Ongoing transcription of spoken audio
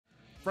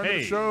Friend of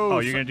the show. Oh,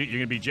 you're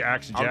gonna be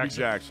Jackson. I'll be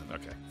Jackson.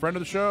 Okay. Friend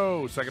of the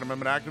show, Second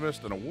Amendment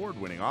activist and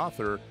award-winning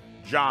author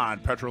John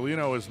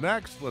Petrolino is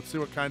next. Let's see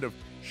what kind of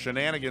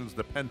shenanigans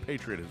the Pen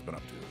Patriot has been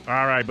up to.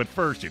 All right, but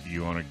first, if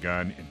you own a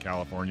gun in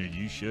California,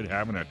 you should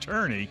have an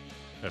attorney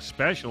that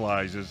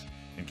specializes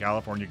in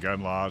California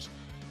gun laws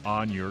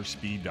on your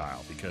speed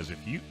dial. Because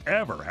if you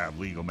ever have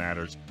legal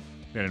matters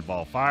that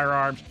involve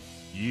firearms,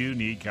 you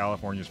need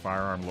California's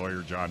firearm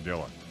lawyer, John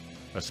Dillon,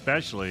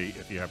 especially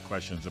if you have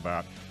questions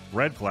about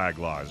red flag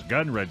laws,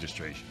 gun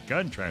registration,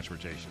 gun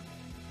transportation,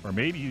 or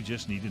maybe you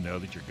just need to know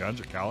that your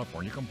guns are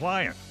California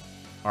compliant.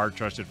 Our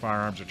trusted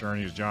firearms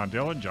attorney is John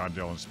Dillon. John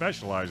Dillon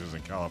specializes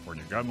in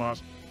California gun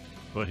laws.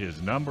 Put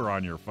his number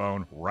on your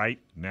phone right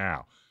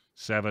now,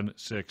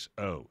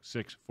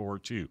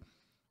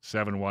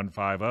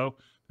 760-642-7150.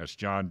 That's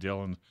John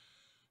Dillon.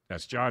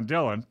 That's John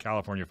Dillon,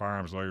 California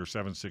firearms lawyer,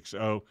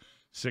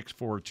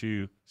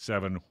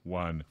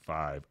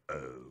 760-642-7150.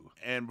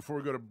 And before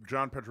we go to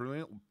John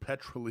Petrolino,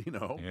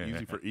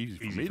 easy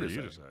for me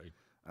to say.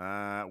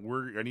 I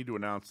need to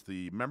announce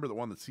the member that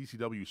won the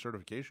CCW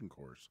certification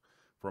course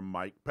from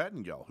Mike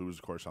Pettengill, who was,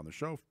 of course, on the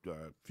show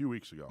a few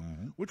weeks ago,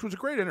 which was a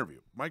great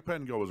interview. Mike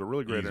Pettengill was a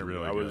really great interview.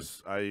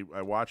 Really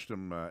I watched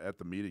him at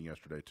the meeting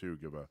yesterday, too,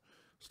 give a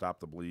Stop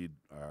the Bleed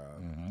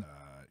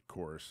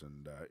course,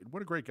 and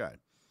what a great guy.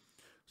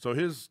 So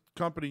his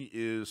company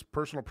is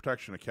Personal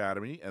Protection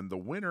Academy, and the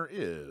winner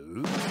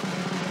is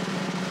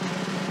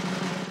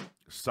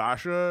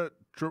Sasha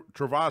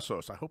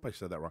Travasos. I hope I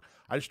said that wrong.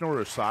 I just know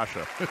her as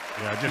Sasha.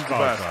 Yeah, just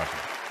call her Sasha.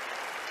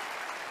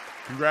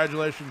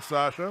 Congratulations,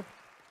 Sasha.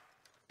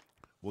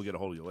 We'll get a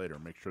hold of you later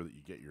and make sure that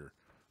you get your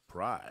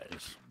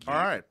prize. All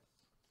right.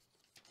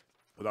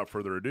 Without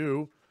further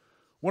ado,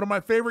 one of my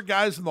favorite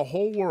guys in the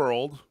whole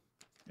world.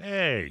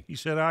 Hey, he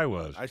said I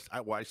was. I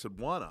said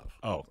one of.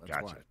 Oh, That's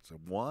gotcha. why. I said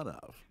one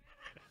of.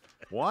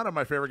 One of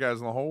my favorite guys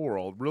in the whole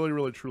world. Really,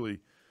 really, truly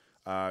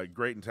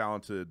great and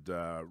talented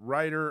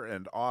writer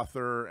and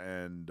author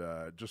and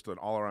just an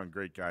all-around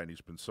great guy. And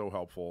he's been so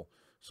helpful.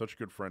 Such a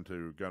good friend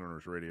to Gun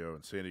Owners Radio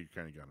and San Diego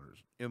County Gun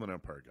Owners, Inland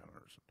Empire Gun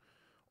Owners,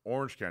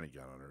 Orange County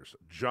Gun Owners.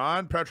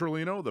 John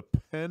Petrolino, the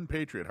Pen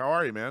Patriot. How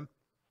are you, man?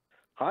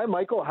 Hi,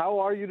 Michael. How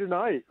are you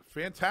tonight?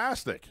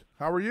 Fantastic.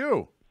 How are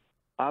you?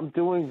 I'm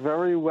doing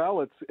very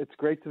well. It's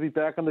great to be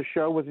back on the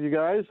show with you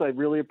guys. I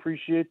really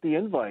appreciate the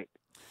invite.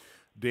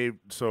 Dave,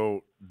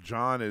 so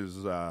John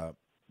is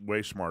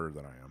way smarter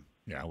than I am.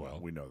 Yeah,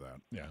 well. We know that.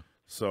 Yeah.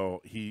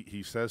 So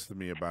he says to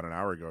me about an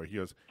hour ago, he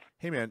goes,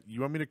 "Hey, man,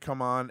 you want me to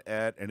come on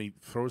at," and he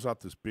throws out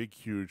this big,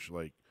 huge,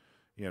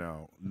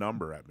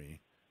 number at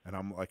me. And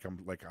I'm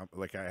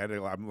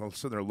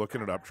sitting there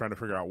looking it up, trying to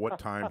figure out what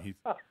time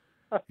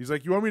he's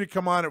like, "You want me to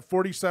come on at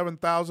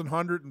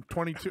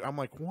 47,122?" I'm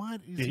like,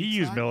 "What?" Did he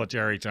use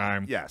military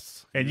time?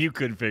 Yes. And you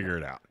couldn't figure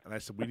it out. And I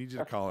said, "We need you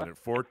to call in at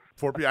 4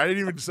 p.m." I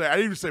didn't even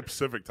say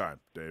Pacific time,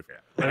 Dave.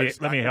 Yeah.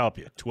 Let me help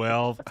you.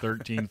 12,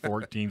 13,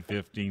 14,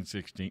 15,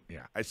 16.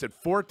 Yeah. I said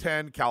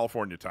 4:10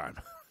 California time.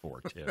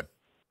 4:10.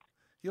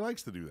 He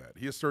likes to do that.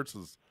 He asserts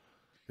his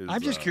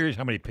I'm just curious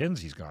how many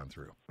pins he's gone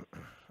through.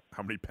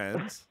 How many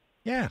pens?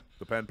 Yeah.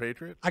 The Pen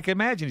Patriot? I can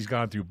imagine he's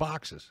gone through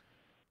boxes.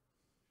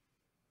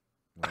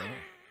 Well,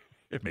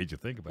 it made you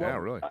think about it. Yeah,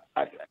 really.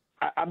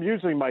 I'm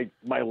using my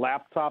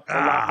laptop a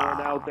lot more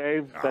now,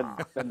 Dave, than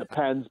the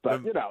pens, but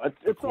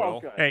it's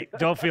all good. Hey,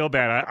 don't feel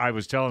bad. I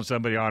was telling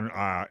somebody on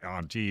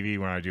TV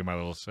when I do my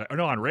little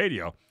on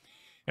radio,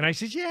 and I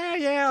said,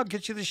 yeah, I'll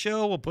get you the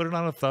show. We'll put it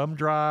on a thumb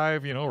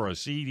drive, or a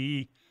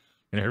CD,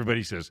 and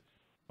everybody says,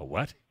 a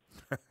what?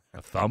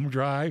 A thumb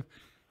drive?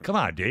 Come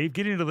on, Dave,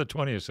 get into the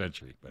 20th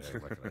century. But hey,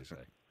 what can I say?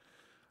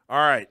 All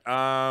right.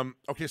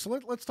 Okay, so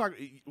let's talk.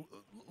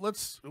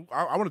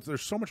 I want to.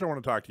 There's so much I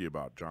want to talk to you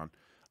about, John.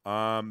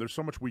 There's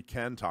so much we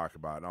can talk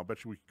about, and I'll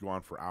bet you we could go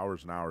on for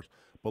hours and hours.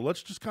 But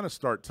let's just kind of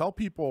start. Tell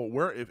people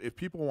where, if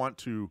people want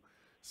to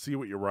see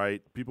what you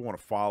write, people want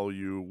to follow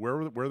you.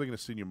 Where are they going to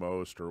see you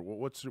most, or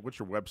what's your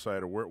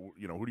website, or where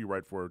who do you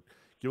write for?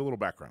 Give a little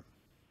background.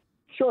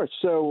 Sure.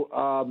 So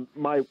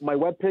my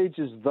webpage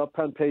is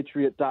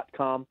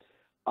thepenpatriot.com.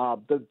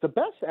 The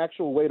best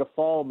actual way to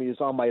follow me is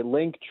on my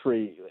link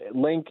tree,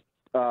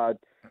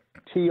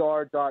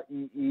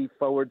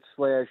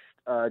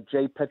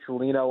 tr.ee/J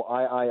Petrolino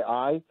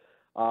III.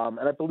 And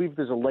I believe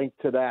there's a link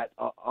to that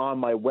on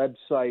my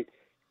website.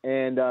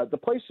 And the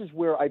places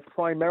where I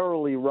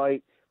primarily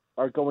write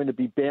are going to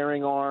be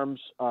bearing arms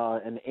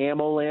and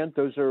ammo land.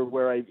 Those are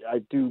where I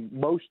do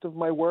most of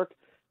my work.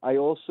 I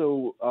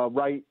also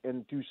write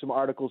and do some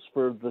articles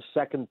for the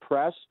Second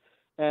Press.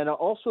 And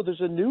also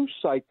there's a news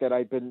site that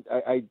I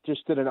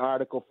just did an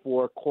article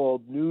for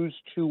called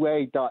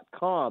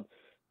news2a.com.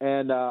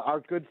 And our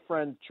good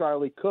friend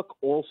Charlie Cook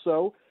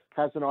also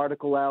has an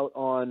article out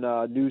on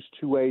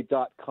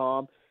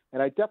news2a.com.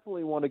 And I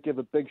definitely want to give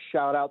a big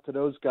shout out to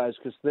those guys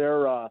because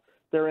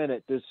they're in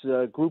it. There's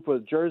a group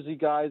of Jersey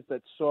guys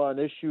that saw an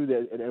issue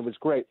and it was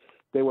great.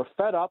 They were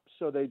fed up,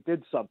 so they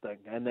did something,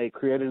 and they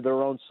created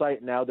their own site.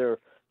 And now they're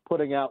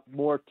putting out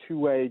more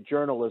 2A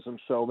journalism,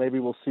 so maybe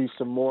we'll see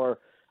some more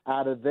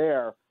out of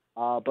there.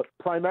 But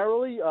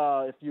primarily,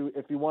 if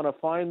you want to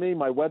find me,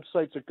 my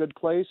website's a good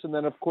place, and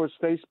then of course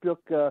Facebook,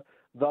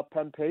 the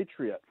Pen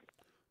Patriot.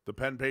 The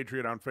Pen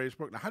Patriot on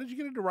Facebook. Now, how did you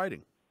get into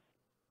writing?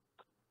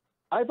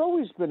 I've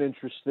always been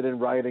interested in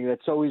writing.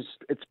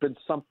 It's been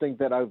something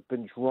that I've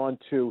been drawn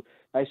to.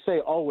 I say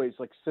always,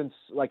 like since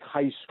like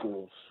high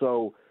school.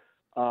 So,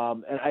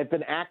 and I've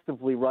been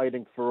actively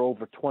writing for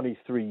over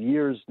 23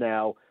 years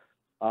now.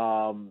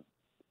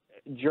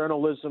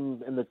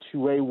 Journalism in the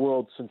 2A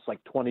world since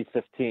like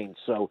 2015.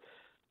 So,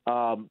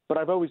 but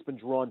I've always been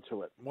drawn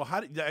to it. Well,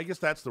 I guess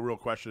that's the real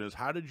question: is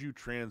how did you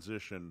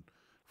transition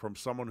from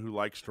someone who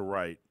likes to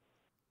write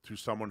to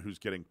someone who's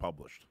getting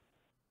published?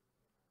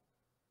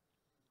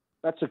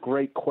 That's a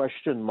great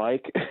question,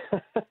 Mike.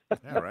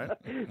 Yeah, right.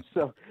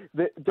 So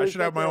I should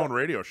have my own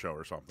radio show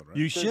or something, right?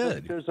 You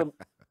should.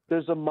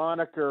 There's a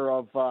moniker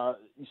of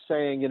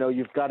saying,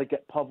 you've got to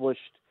get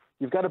published.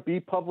 You've got to be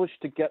published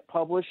to get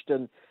published,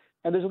 and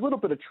there's a little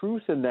bit of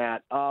truth in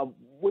that.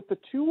 With the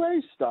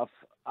 2A stuff,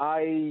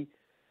 I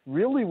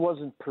really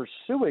wasn't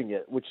pursuing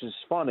it, which is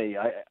funny.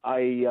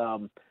 I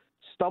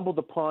stumbled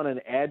upon an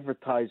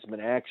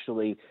advertisement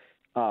actually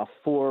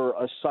for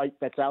a site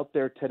that's out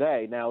there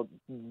today. Now,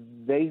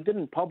 they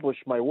didn't publish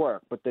my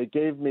work, but they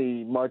gave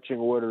me marching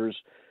orders,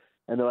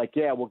 and they're like,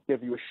 yeah, we'll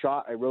give you a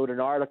shot. I wrote an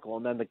article,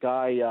 and then the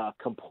guy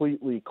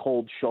completely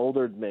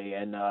cold-shouldered me,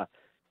 and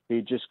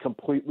he just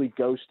completely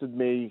ghosted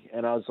me.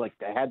 And I was like,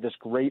 I had this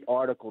great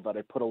article that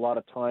I put a lot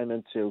of time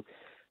into.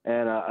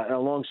 And a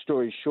long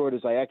story short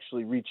is I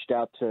actually reached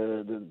out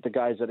to the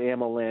guys at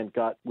AmmoLand,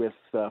 got with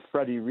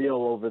Freddie Reel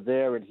over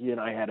there, and he and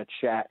I had a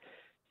chat.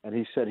 And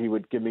he said he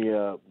would give me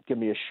a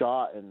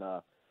shot, and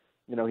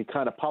he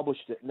kind of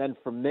published it. And then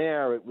from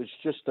there, it was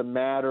just a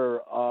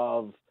matter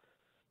of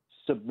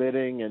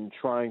submitting and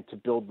trying to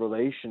build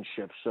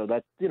relationships. So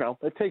that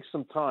it takes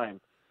some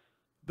time.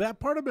 That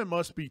part of it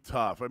must be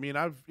tough. I mean,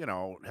 I've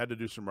had to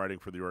do some writing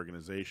for the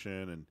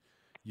organization, and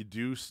you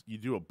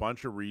do a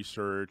bunch of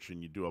research,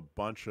 and you do a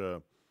bunch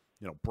of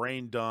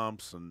brain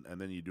dumps, and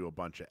then you do a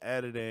bunch of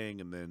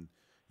editing, and then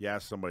you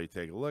ask somebody to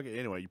take a look.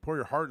 Anyway, you pour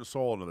your heart and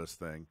soul into this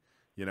thing,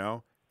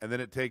 and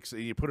then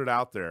you put it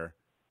out there,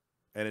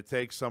 and it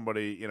takes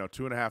somebody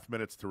 2.5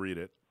 minutes to read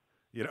it,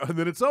 and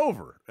then it's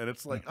over, and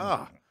it's like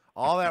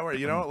all that work,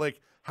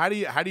 like how do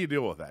you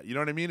deal with that? You know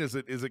what I mean? Is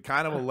it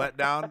kind of a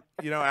letdown,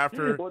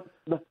 after? Well,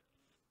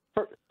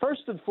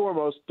 first and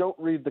foremost, don't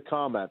read the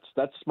comments.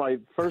 That's my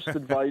first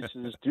advice: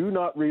 is do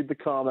not read the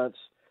comments,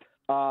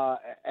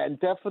 and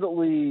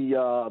definitely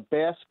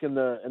bask in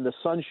the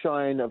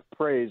sunshine of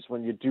praise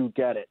when you do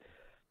get it.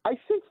 I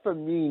think for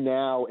me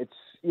now, it's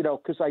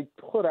because I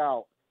put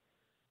out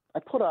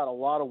a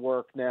lot of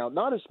work now,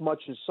 not as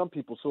much as some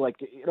people. So like,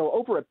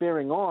 over at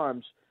Bearing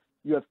Arms,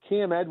 you have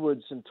Cam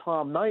Edwards and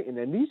Tom Knighton,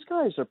 and these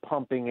guys are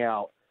pumping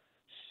out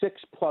 6+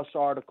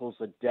 articles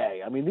a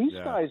day. I mean, these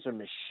guys are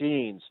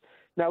machines.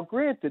 Now,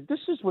 granted, this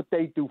is what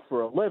they do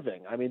for a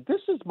living. I mean,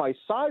 this is my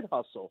side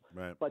hustle.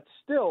 Right. But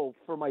still,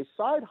 for my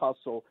side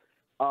hustle,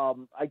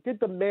 I did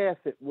the math.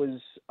 It was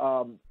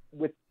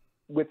with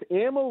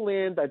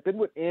AmmoLand. I've been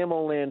with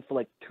AmmoLand for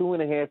like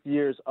 2.5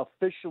 years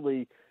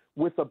officially,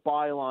 with a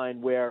byline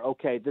where,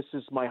 okay, this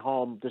is my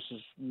home, this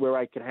is where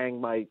I can hang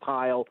my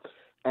tile.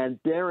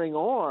 And Bearing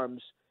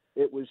Arms,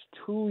 it was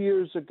 2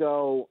 years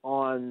ago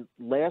on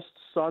last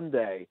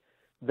Sunday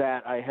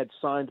that I had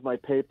signed my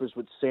papers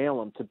with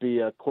Salem to be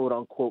a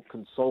quote-unquote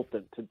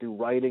consultant to do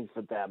writing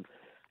for them.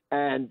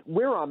 And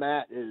where I'm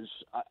at is,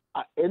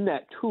 in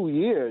that 2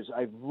 years,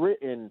 I've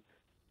written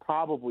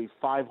probably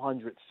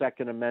 500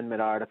 Second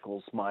Amendment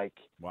articles, Mike.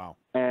 Wow.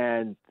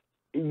 And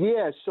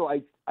so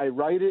I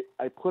write it,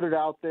 I put it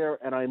out there,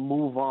 and I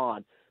move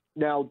on.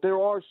 Now, there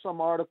are some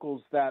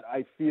articles that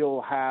I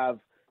feel have,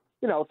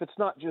 if it's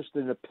not just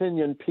an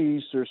opinion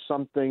piece or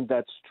something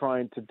that's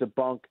trying to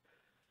debunk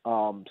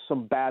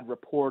some bad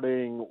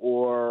reporting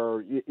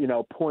or,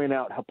 point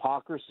out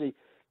hypocrisy.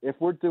 If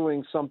we're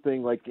doing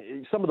something like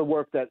some of the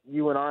work that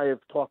you and I have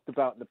talked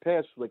about in the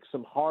past, like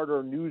some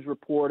harder news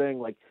reporting,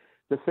 like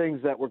the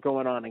things that were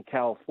going on in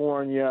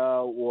California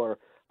or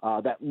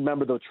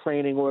remember the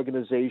training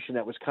organization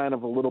that was kind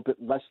of a little bit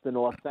less than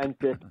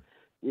authentic.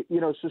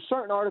 So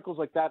certain articles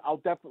like that, I'll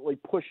definitely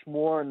push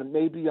more, and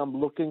maybe I'm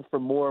looking for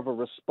more of a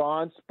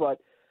response,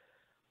 but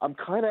I'm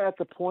kind of at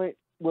the point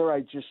where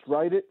I just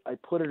write it, I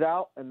put it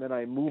out, and then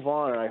I move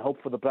on, and I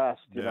hope for the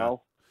best, you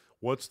know?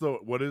 What's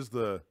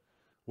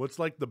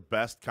like the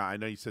best I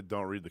know you said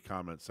don't read the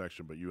comment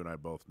section, but you and I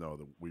both know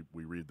that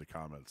we read the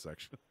comment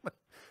section.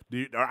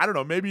 I don't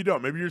know, maybe you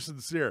don't, maybe you're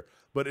sincere,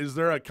 but is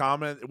there a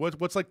comment,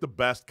 what's like the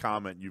best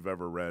comment you've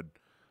ever read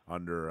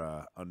under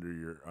a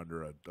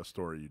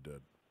story you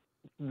did?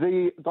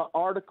 The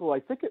article, I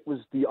think it was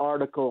the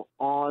article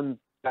on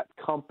that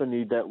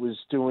company that was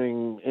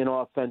doing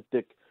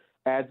inauthentic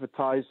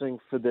advertising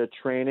for their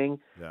training.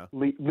 Yeah.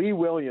 Lee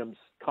Williams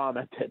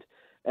commented,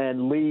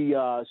 and Lee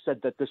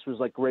said that this was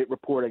like great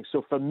reporting.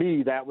 So for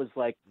me, that was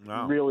like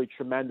really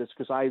tremendous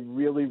because I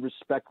really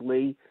respect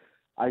Lee.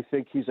 I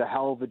think he's a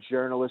hell of a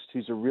journalist.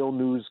 He's a real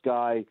news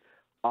guy.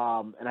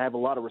 and I have a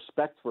lot of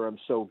respect for him.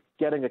 So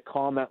getting a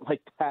comment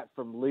like that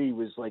from Lee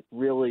was like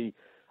really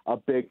a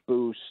big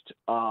boost.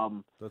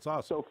 That's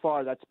awesome. So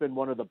far, that's been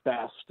one of the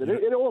best. And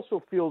it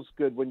also feels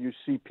good when you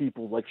see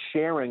people like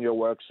sharing your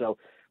work. So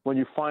when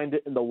you find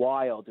it in the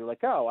wild, you're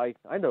like, oh, I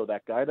know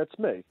that guy. That's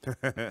me.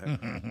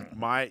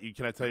 Can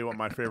I tell you what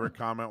my favorite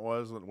comment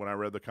was when I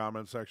read the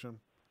comment section?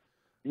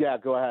 Yeah,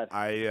 go ahead.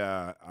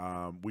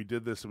 We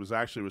did this. It was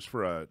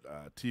for a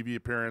TV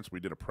appearance. We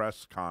did a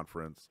press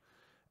conference,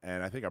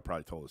 and I think I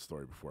probably told this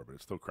story before, but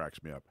it still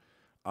cracks me up.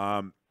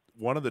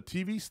 One of the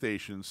TV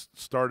stations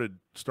started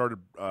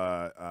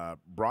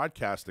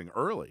broadcasting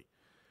early,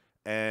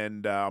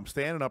 and I'm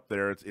standing up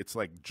there. It's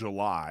like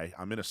July.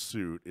 I'm in a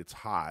suit. It's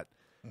hot,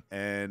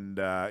 and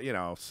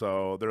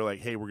so they're like,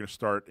 "Hey, we're gonna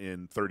start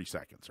in 30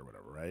 seconds or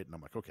whatever, right?" And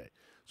I'm like, "Okay."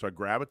 So I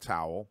grab a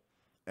towel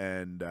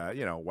and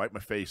wipe my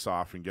face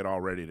off and get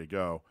all ready to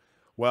go.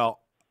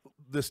 Well,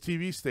 this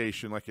TV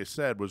station, like I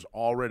said, was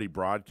already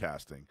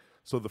broadcasting.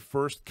 So the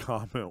first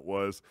comment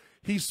was,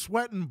 "He's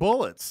sweating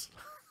bullets."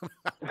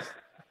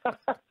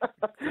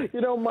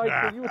 Mike,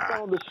 when you were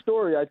telling the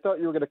story, I thought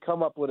you were going to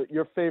come up with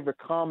your favorite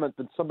comment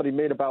that somebody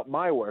made about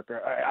my work.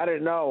 I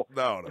didn't know.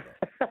 No.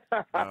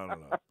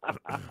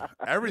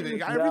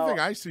 Everything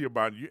I see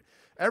about you,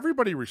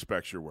 everybody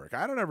respects your work.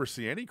 I don't ever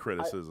see any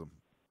criticism.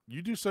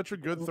 You do such a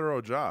good,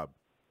 thorough job.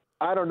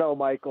 I don't know,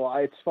 Michael.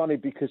 It's funny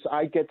because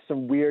I get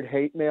some weird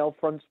hate mail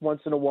from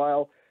once in a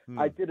while.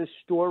 I did a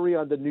story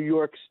on the New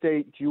York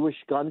State Jewish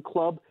Gun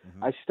Club.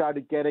 I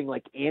started getting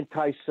like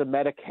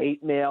anti-Semitic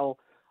hate mail.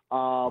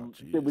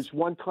 There was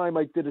one time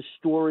I did a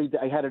story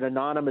that I had an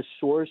anonymous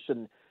source,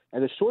 and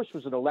the source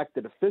was an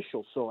elected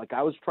official. So like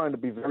I was trying to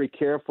be very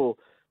careful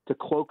to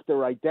cloak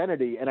their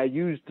identity, and I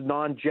used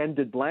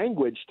non-gendered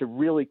language to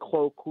really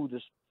cloak who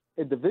this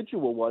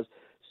individual was.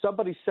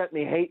 Somebody sent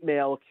me hate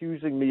mail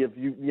accusing me of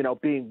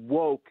being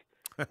woke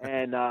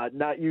and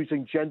not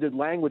using gendered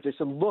language. I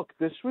said, look,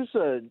 this was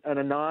an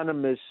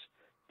anonymous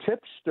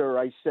tipster.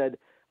 I said,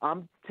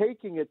 I'm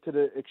taking it to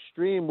the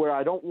extreme where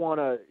I don't want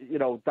to,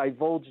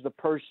 divulge the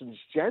person's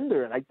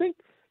gender. And I think,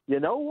 you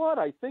know what?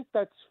 I think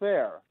that's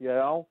fair,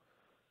 Yeah,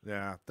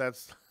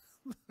 that's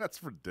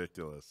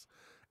ridiculous.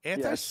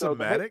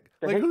 Anti-Semitic?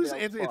 Yeah, like who's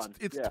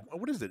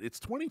what is it? It's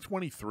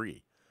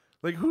 2023.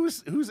 Like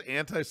who's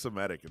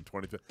anti-Semitic in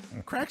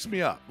 2020? Cracks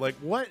me up. Like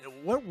what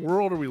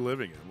world are we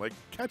living in? Like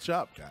catch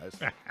up, guys.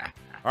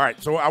 All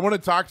right, so I want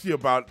to talk to you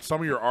about some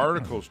of your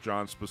articles,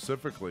 John,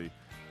 specifically.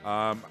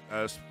 We'll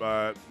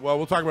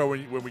talk about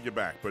when we get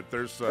back. But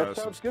there's that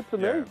sounds good to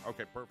me.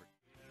 Okay, perfect.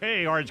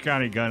 Hey, Orange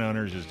County Gun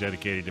Owners is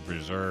dedicated to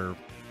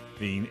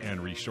preserving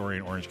and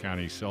restoring Orange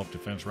County's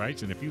self-defense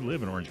rights. And if you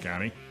live in Orange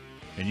County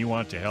and you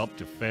want to help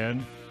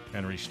defend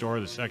and restore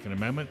the Second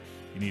Amendment,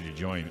 you need to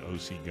join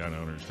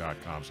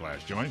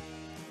ocgunowners.com/join.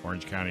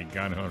 Orange County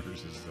Gun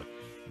Owners is the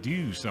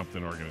Do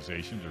Something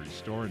organization to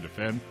restore and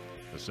defend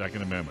the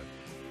Second Amendment.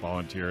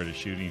 Volunteer at a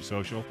shooting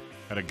social,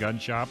 at a gun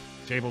shop,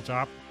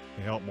 tabletop,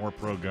 to help more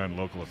pro-gun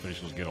local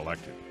officials get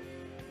elected.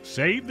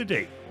 Save the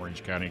date.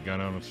 Orange County Gun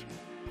Owners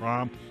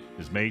Prom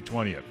is May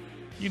 20th.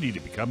 You need to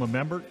become a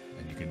member,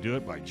 and you can do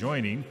it by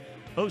joining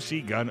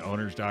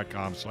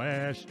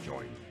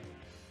ocgunowners.com/join.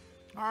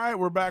 All right,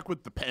 we're back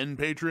with the Pen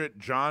Patriot,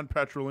 John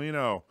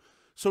Petrolino.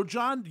 So,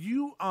 John,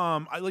 you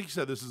like you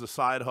said, this is a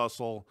side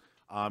hustle.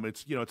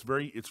 It's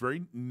very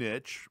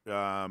niche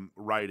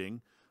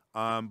writing.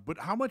 But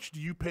how much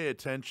do you pay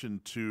attention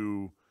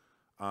to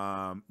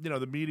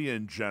the media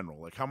in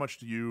general? Like how much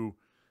do you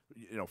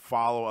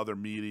follow other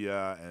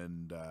media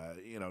and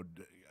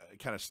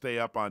kind of stay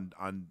up on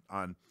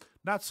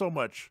not so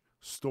much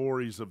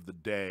stories of the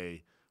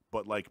day,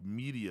 but like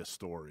media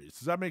stories?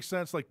 Does that make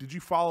sense? Like, did you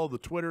follow the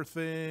Twitter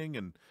thing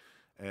and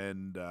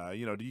do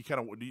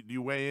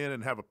you weigh in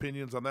and have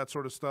opinions on that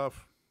sort of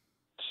stuff?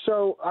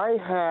 So I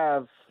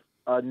have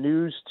a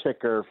news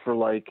ticker for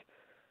like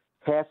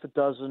half a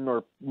dozen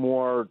or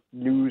more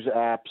news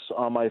apps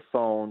on my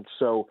phone.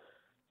 So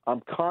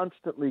I'm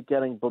constantly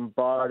getting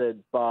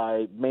bombarded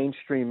by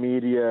mainstream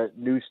media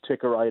news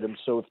ticker items.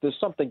 So if there's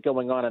something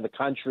going on in the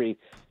country,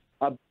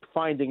 I'm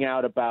finding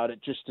out about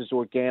it just as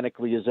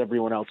organically as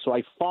everyone else. So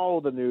I follow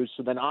the news.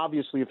 So then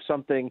obviously if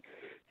something,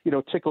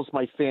 tickles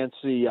my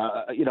fancy,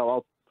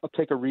 I'll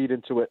take a read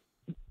into it.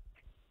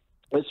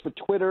 As for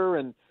Twitter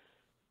and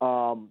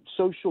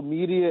social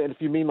media, and if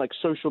you mean like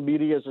social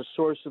media as a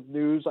source of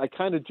news, I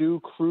kind of do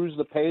cruise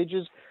the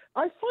pages.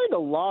 I find a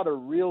lot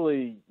of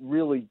really,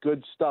 really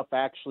good stuff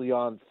actually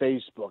on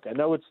Facebook. I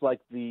know it's like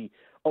the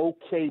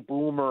okay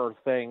boomer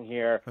thing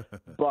here,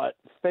 but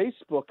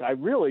Facebook, I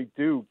really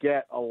do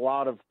get a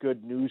lot of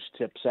good news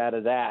tips out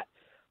of that.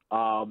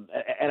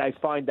 And I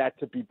find that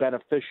to be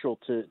beneficial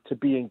to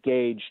be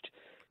engaged.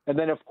 And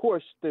then, of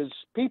course, there's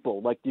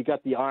people, like you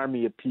got the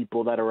army of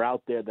people that are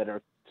out there that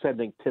are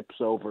sending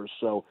tips over.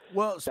 So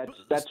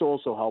that's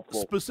also helpful.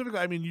 Specifically,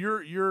 I mean,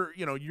 you're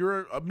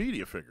a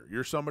media figure.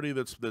 You're somebody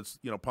that's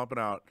pumping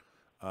out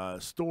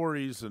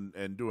stories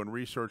and doing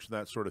research and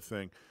that sort of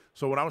thing.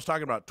 So when I was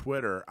talking about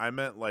Twitter, I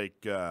meant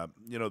like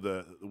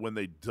when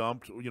they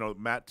dumped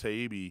Matt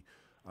Taibbi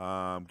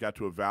got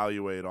to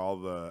evaluate all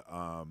the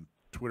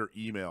Twitter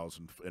emails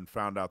and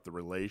found out the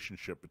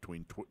relationship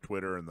between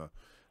Twitter and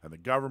the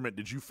government.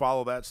 Did you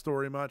follow that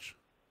story much?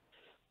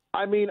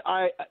 I mean,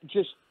 I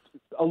just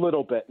a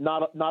little bit,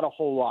 not a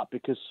whole lot,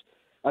 because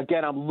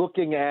again, I'm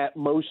looking at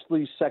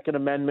mostly Second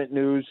Amendment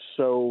news,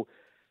 so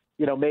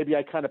maybe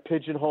I kind of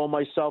pigeonhole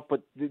myself,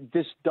 but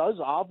this does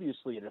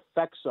obviously, it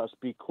affects us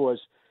because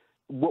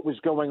what was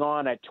going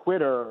on at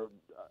Twitter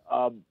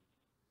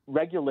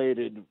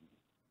regulated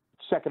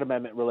Second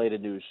Amendment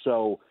related news.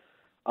 So,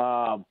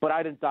 but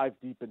I didn't dive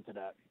deep into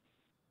that.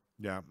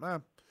 Yeah,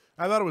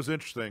 I thought it was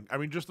interesting. I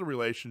mean, just the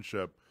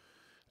relationship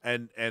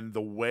and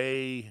the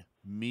way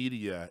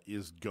media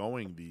is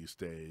going these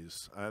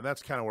days, and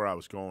that's kind of where I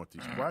was going with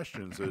these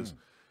questions is,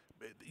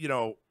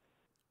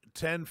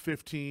 10,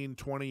 15,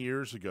 20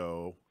 years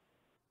ago,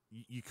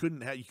 you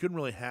couldn't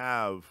really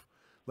have,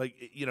 like,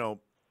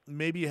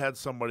 maybe you had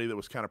somebody that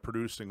was kind of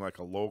producing like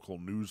a local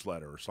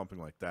newsletter or something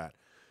like that.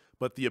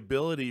 But the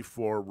ability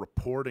for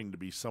reporting to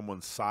be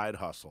someone's side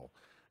hustle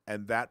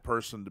and that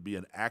person to be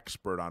an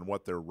expert on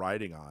what they're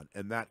writing on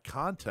and that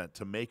content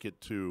to make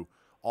it to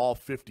all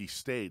 50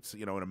 states,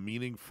 in a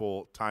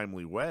meaningful,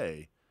 timely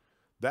way,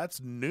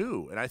 that's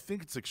new. And I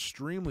think it's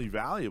extremely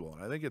valuable.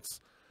 And I think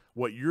it's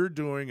what you're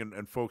doing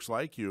and folks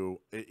like you,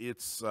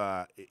 it's,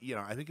 I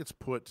think it's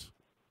put,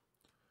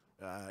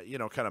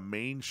 kind of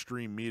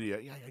mainstream media.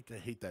 Yeah, I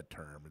hate that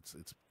term. It's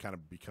kind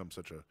of become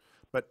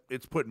but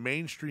it's put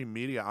mainstream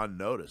media on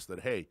notice that,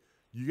 hey,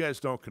 you guys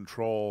don't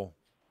control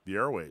the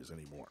airways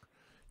anymore.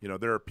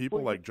 There are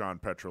people like John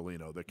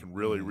Petrolino that can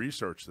really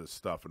research this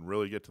stuff and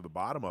really get to the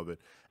bottom of it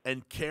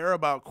and care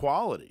about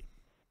quality.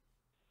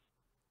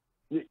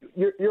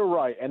 You're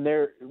right, and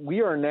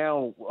we are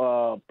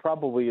now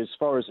probably, as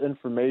far as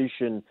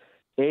information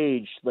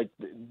age, like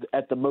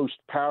at the most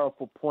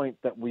powerful point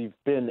that we've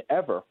been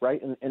ever,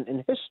 right,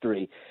 in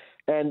history.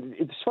 And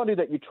it's funny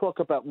that you talk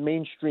about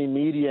mainstream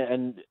media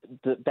and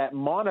that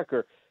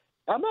moniker.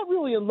 I'm not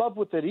really in love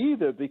with it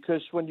either,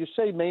 because when you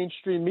say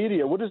mainstream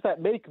media, what does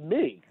that make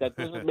me? That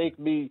doesn't make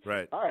me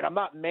right. All right, I'm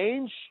not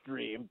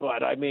mainstream,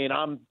 but I mean,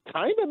 I'm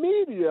kind of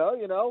media,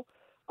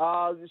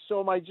 so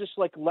am I just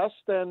like less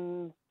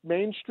than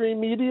mainstream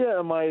media?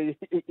 Am I,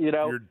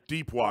 You're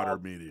deep water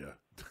media.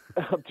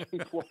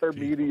 Deep water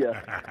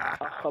media.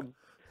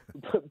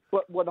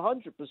 But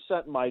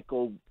 100%,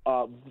 Michael,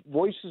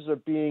 voices are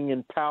being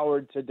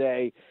empowered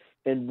today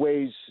in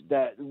ways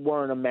that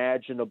weren't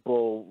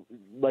imaginable,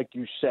 like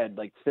you said,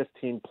 like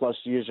 15 plus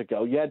years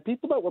ago. You had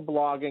people that were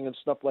blogging and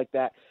stuff like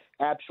that,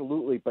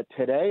 absolutely. But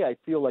today I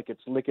feel like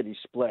it's lickety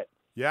split.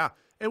 Yeah,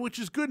 and which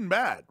is good and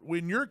bad.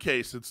 In your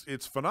case,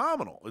 it's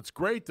phenomenal. It's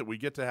great that we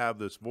get to have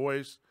this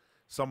voice,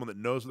 someone that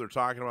knows what they're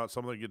talking about,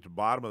 someone that can get to the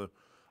bottom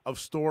of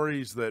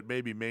stories that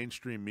maybe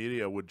mainstream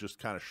media would just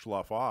kind of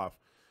slough off.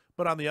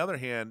 But on the other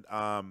hand,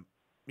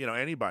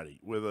 anybody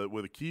with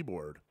a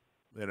keyboard,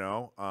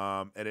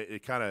 and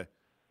it kind of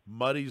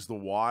muddies the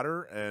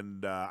water.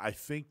 And I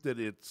think that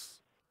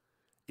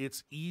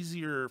it's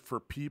easier for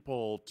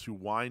people to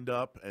wind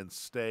up and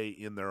stay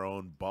in their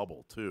own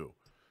bubble too.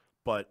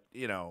 But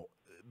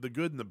the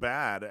good and the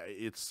bad,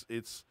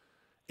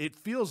 it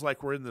feels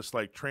like we're in this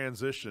like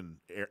transition,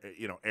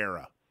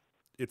 era.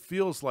 It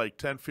feels like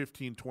 10,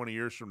 15, 20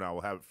 years from now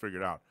we'll have it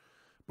figured out.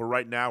 But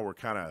right now we're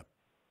kind of,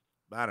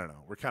 I don't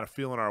know, we're kind of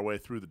feeling our way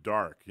through the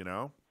dark,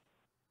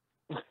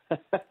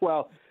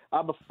 Well,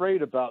 I'm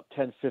afraid about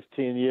 10,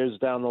 15 years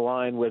down the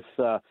line with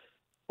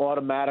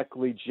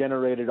automatically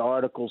generated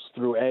articles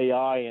through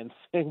AI and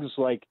things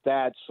like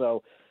that.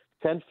 So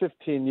 10,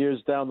 15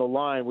 years down the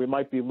line, we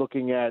might be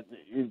looking at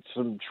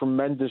some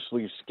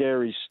tremendously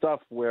scary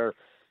stuff where,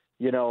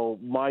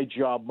 my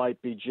job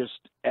might be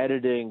just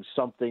editing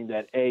something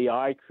that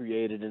AI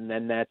created, and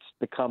then that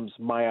becomes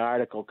my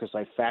article because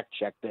I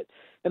fact-checked it.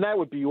 And that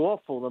would be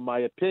awful, in my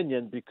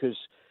opinion, because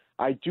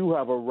I do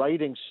have a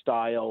writing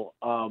style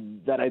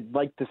that I'd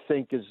like to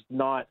think is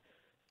not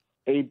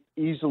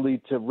easily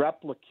to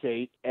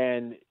replicate,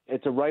 and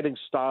it's a writing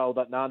style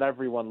that not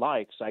everyone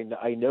likes.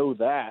 I know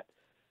that,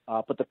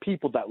 but the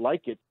people that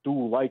like it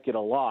do like it a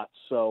lot.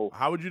 So,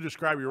 how would you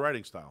describe your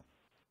writing style?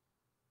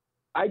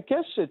 I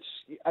guess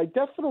I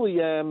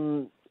definitely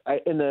am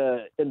in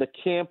the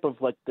camp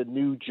of like the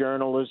new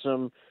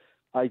journalism.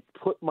 I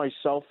put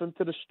myself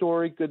into the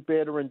story, good,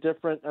 bad, or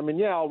indifferent. I mean,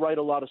 yeah, I'll write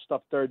a lot of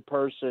stuff third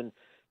person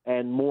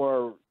and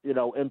more,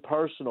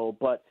 impersonal,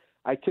 but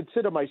I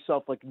consider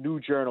myself like new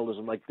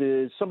journalism. Like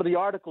some of the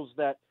articles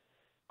that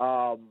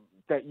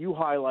you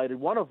highlighted,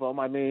 one of them,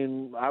 I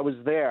mean, I was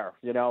there,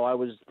 I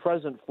was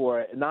present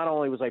for it. And not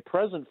only was I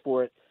present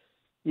for it,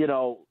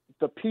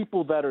 the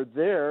people that are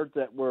there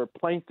that were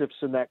plaintiffs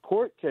in that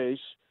court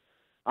case,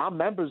 I'm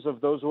members of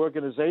those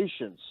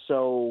organizations.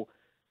 So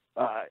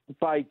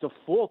by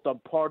default, I'm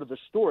part of the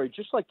story,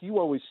 just like you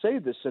always say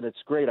this, and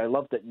it's great. I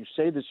love that you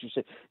say this. You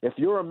say, if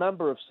you're a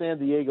member of San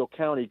Diego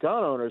County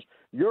gun owners,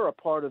 you're a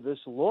part of this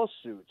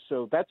lawsuit.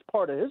 So that's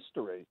part of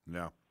history.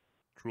 Yeah,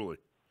 truly.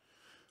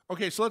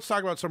 Okay, so let's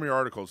talk about some of your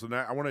articles, and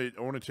I want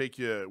to take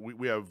you.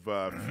 We have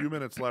a few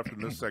minutes left in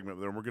this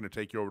segment, then we're going to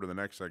take you over to the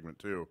next segment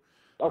too.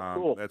 Oh,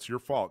 cool. That's your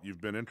fault. You've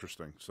been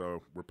interesting,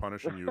 so we're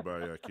punishing you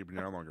by keeping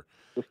you on longer.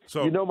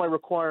 So you know my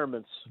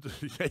requirements.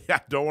 Yeah,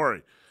 don't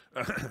worry.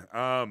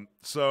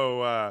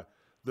 The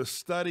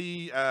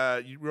study,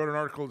 you wrote an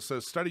article that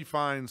says study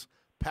finds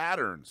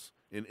patterns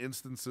in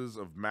instances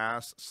of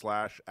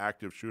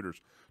mass/active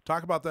shooters.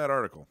 Talk about that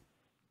article.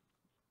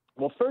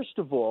 Well, first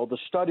of all, the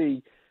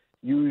study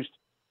used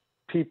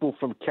people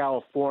from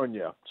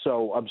California.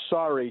 So I'm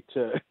sorry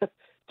to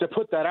to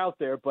put that out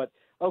there, but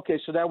okay,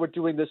 so now we're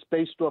doing this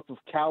based off of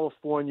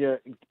California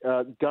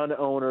gun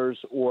owners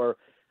or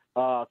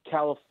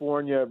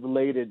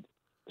California-related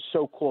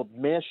so-called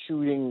mass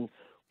shooting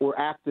or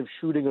active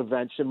shooting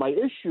events. And my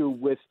issue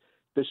with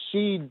the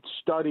SEED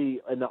study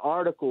and the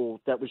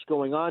article that was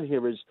going on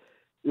here is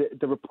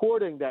the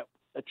reporting that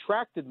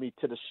attracted me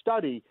to the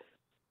study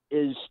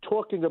is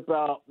talking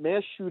about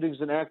mass shootings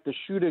and active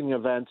shooting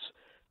events.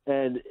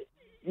 And,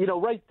 you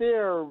know, right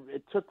there,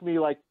 it took me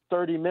like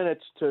 30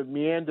 minutes to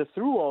meander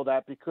through all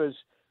that because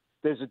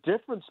there's a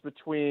difference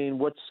between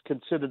what's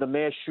considered a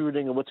mass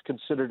shooting and what's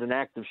considered an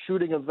active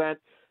shooting event.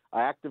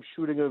 An active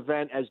shooting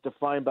event as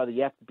defined by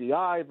the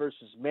FBI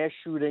versus mass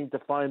shooting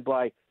defined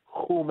by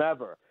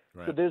whomever.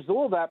 Right. So there's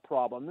all that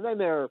problem. And then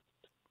they're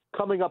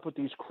coming up with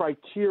these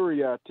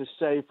criteria to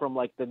say from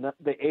like the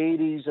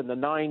 80s and the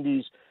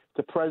 90s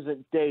to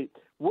present date,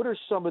 what are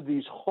some of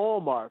these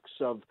hallmarks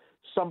of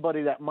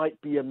somebody that might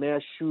be a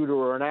mass shooter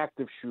or an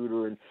active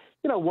shooter? And,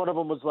 you know, one of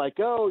them was like,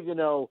 oh, you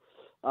know,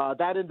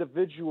 that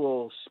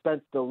individual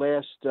spent the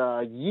last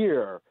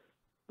year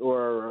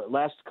or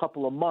last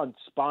couple of months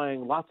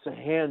buying lots of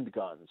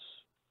handguns,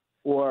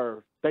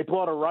 or they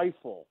bought a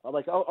rifle. I'm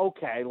like, oh,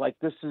 okay, like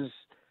this is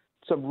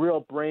some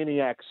real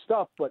brainiac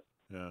stuff. But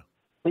yeah.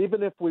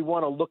 Even if we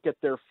want to look at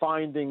their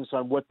findings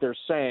on what they're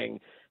saying,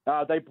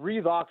 they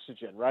breathe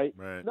oxygen, right?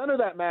 Right. None of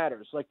that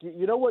matters. Like,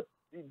 you know what?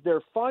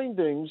 Their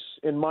findings,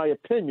 in my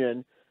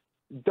opinion,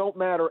 don't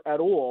matter at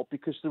all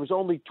because there was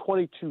only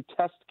 22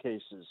 test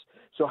cases.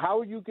 So how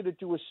are you going to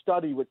do a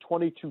study with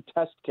 22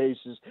 test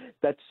cases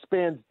that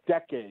spans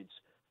decades?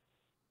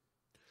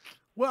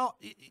 Well,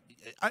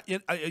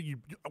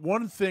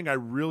 one thing I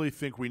really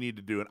think we need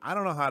to do, and I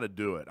don't know how to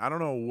do it. I don't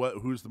know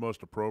who's the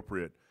most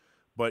appropriate,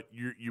 but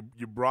you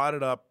brought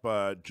it up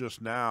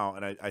just now,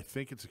 and I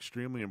think it's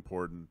extremely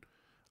important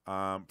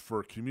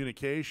for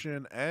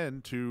communication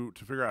and to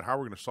figure out how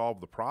we're going to solve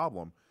the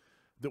problem.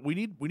 That we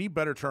need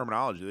better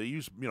terminology. They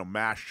use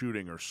mass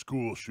shooting or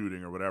school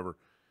shooting or whatever,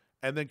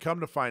 and then come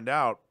to find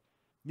out,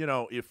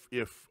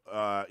 if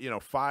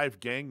 5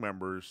 gang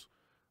members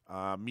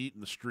meet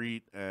in the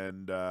street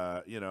and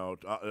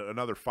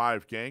another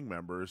 5 gang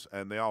members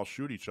and they all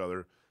shoot each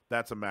other,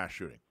 that's a mass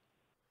shooting.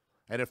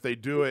 And if they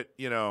do it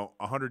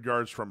 100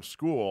 yards from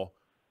school,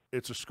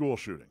 it's a school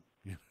shooting.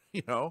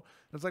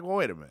 It's like, well,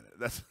 wait a minute,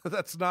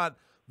 that's not.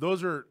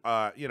 Those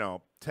are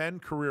 10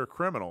 career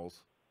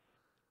criminals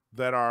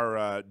that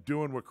are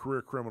doing what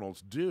career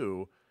criminals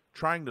do,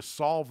 trying to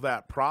solve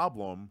that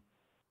problem,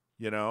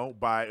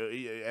 by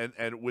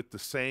and with the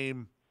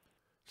same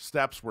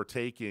steps we're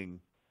taking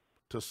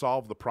to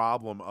solve the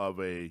problem of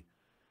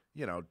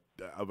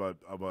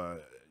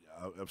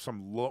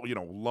some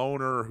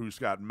loner who's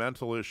got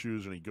mental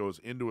issues and he goes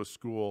into a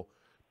school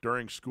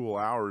during school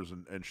hours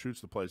and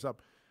shoots the place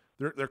up.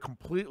 They're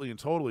completely and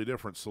totally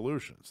different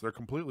solutions. They're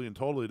completely and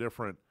totally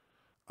different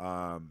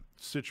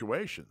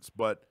situations,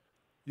 but.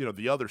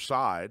 The other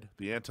side,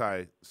 the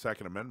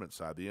anti-Second Amendment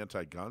side, the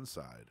anti-gun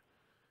side,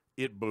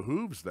 it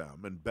behooves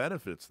them and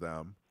benefits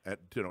them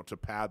to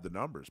pad the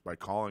numbers by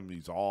calling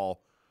these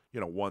all,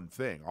 one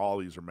thing. All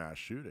these are mass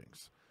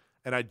shootings,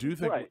 and I do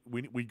think right.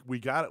 we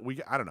got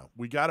I don't know,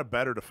 we got to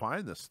better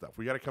define this stuff.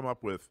 We got to come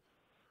up with.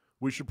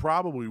 We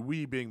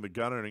being the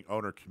gun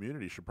owner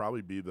community should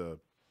probably be the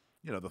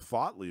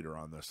thought leader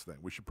on this thing.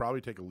 We should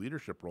probably take a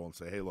leadership role and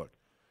say, hey, look,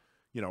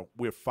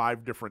 we have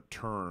 5 different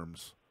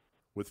terms.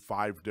 With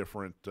 5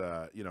 different,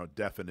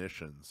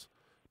 definitions,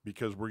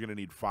 because we're going to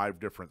need 5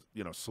 different,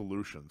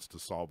 solutions to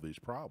solve these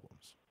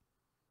problems.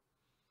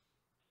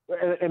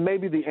 And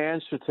maybe the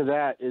answer to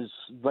that is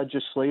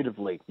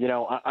legislatively.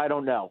 I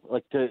don't know.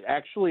 Like to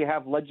actually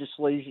have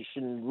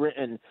legislation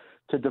written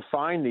to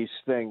define these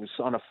things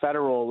on a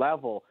federal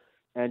level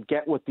and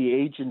get with the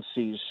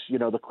agencies,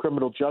 the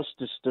criminal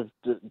justice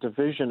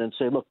division and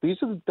say, look, these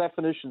are the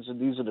definitions and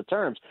these are the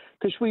terms.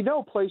 Because we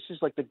know places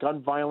like the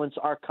gun violence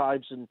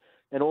archives and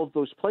all of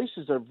those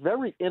places are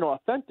very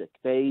inauthentic.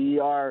 They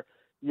are,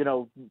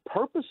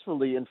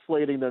 purposefully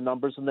inflating their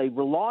numbers, and they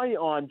rely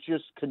on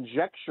just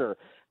conjecture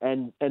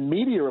and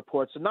media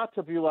reports, and not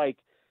to be like,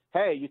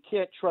 hey, you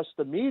can't trust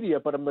the media.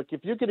 But I'm like,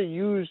 if you're going to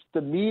use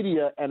the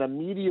media and a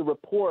media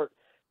report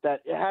that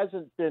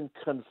hasn't been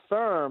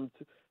confirmed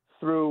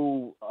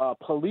through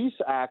police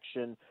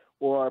action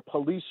or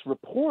police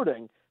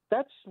reporting,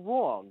 that's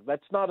wrong.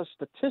 That's not a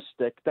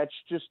statistic. That's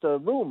just a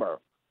rumor.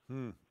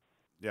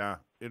 Yeah,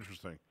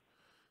 interesting.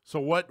 So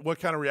what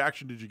kind of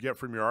reaction did you get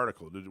from your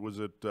article? Was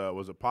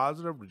it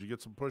positive? Did you get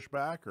some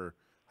pushback, or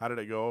How did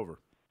it go over?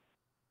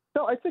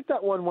 No, I think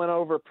that one went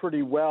over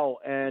pretty well,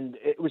 and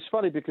it was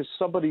funny because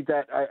somebody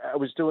that I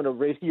was doing a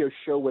radio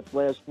show with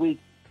last week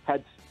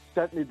had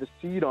sent me the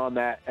seed on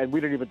that, and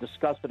we didn't even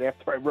discuss it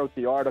after I wrote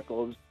the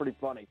article. It was pretty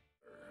funny.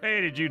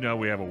 Hey, did you know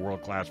we have a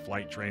world-class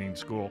flight training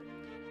school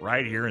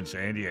right here in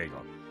San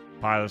Diego?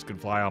 Pilots can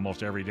fly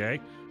almost every day,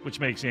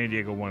 which makes San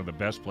Diego one of the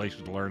best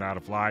places to learn how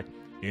to fly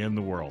in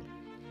the world.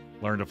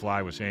 Learn to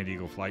fly with San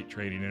Diego Flight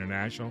Training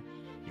International.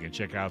 You can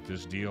check out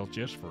this deal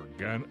just for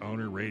Gun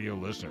Owner Radio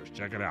listeners.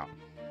 Check it out.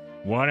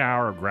 1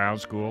 hour of ground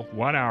school,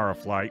 1 hour of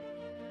flight.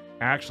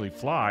 Actually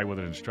fly with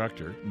an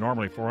instructor,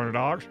 normally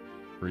 $400.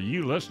 For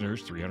you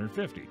listeners,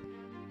 $350.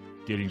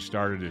 Getting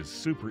started is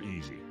super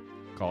easy.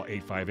 Call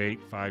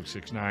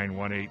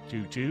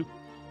 858-569-1822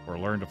 or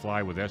learn to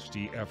fly with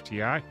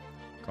STFTI.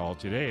 Call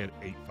today at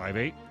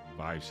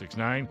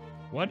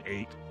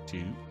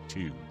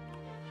 858-569-1822.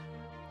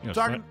 You know,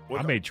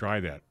 I may try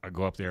that. I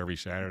go up there every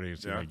Saturday and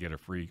see if I get a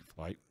free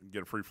flight.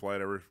 Get a free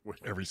flight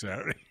every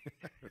Saturday.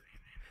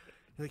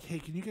 Like, hey,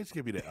 can you guys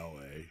get me to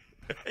L.A.?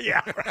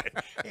 Yeah, right.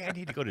 Hey, I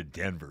need to go to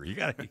Denver. You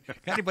got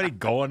anybody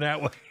going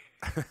that way?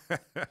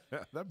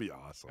 That'd be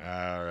awesome.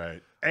 All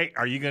right. Hey,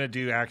 are you going to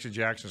do Action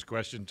Jackson's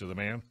question to the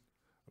man?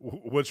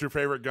 What's your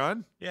favorite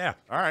gun? Yeah.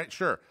 All right,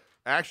 sure.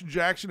 Action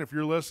Jackson, if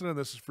you're listening,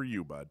 this is for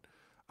you, bud.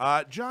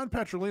 John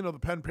Petrolino, the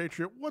Pen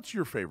Patriot, what's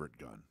your favorite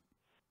gun?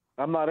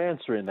 I'm not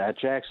answering that.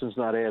 Jackson's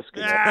not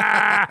asking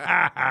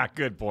that.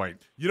 Good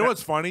point. You know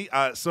what's funny?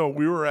 So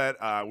we were at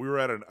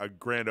a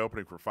grand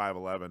opening for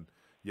 511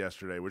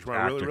 yesterday, which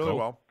went really, really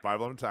well.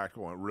 511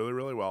 Tactical went really,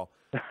 really well.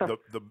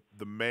 The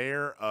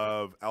mayor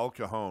of El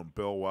Cajon,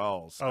 Bill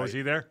Wells. Oh, was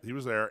he there? He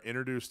was there.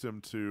 Introduced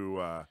him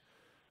to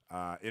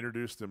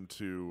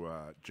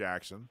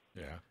Jackson.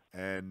 Yeah.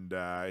 And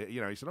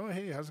he said, "Oh,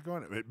 hey, how's it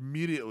going?"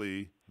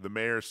 Immediately, the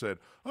mayor said,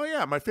 "Oh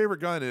yeah, my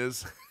favorite gun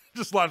is."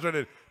 Just launched on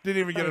it.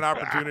 Didn't even get an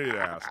opportunity to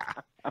ask.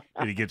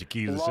 Did he get the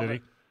key to the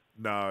city?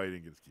 No, he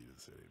didn't get the key to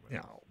the city.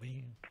 No,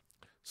 man.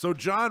 So,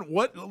 John,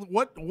 what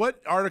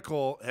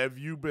article have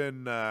you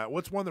been?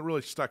 What's one that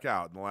really stuck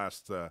out in the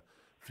last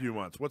few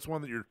months? What's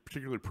one that you're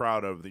particularly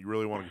proud of that you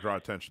really want to draw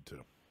attention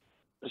to?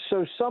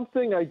 So,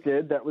 something I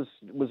did that was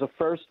a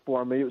first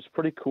for me. It was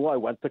pretty cool. I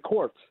went to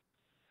court.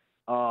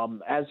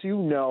 As you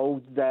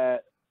know,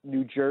 that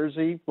New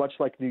Jersey, much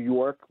like New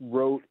York,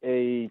 wrote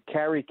a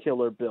carry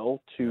killer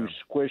bill to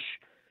squish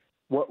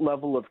what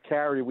level of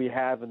carry we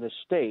have in the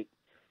state.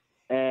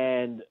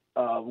 And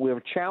we are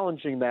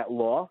challenging that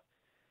law,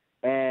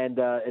 and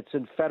it's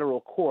in federal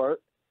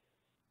court.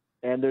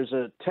 And there's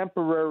a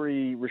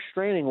temporary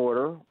restraining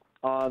order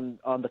on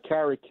the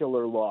carry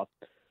killer law.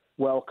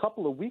 Well, a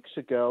couple of weeks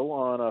ago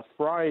on a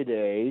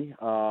Friday,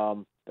 I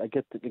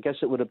guess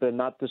it would have been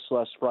not this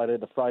last Friday,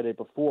 the Friday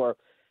before,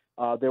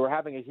 they were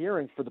having a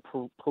hearing for the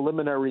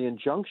preliminary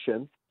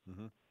injunction,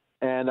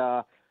 and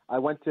I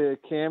went to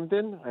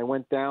Camden. I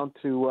went down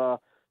to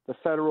the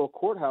federal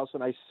courthouse,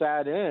 and I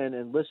sat in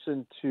and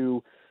listened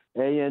to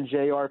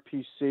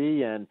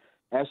ANJRPC and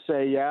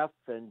SAF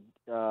and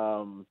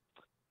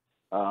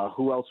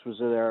who else was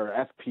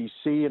there,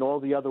 FPC and all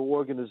the other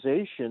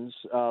organizations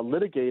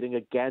litigating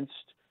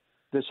against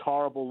this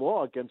horrible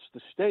law against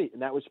the state,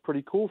 and that was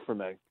pretty cool for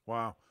me.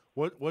 Wow.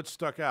 What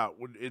stuck out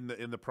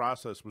in the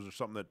process? Was there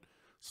something that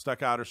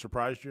stuck out or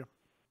surprised you?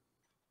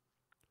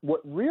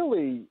 What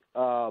really,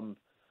 well,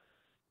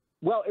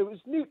 it was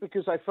neat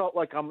because I felt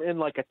like I'm in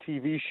like a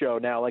TV show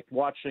now, like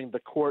watching the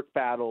court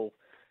battle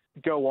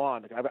go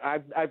on.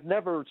 I've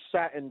never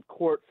sat in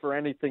court for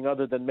anything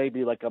other than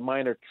maybe like a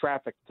minor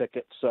traffic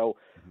ticket. So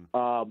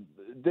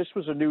this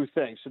was a new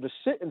thing. So to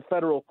sit in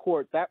federal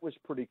court, that was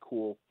pretty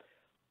cool.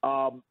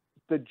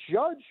 The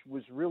judge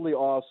was really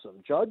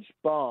awesome, Judge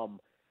Baum,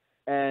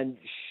 and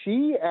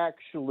she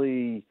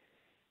actually,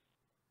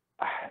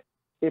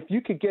 if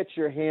you could get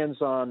your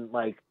hands on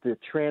like the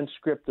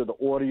transcript of the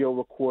audio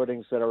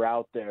recordings that are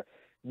out there,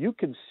 you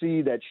can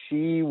see that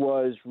she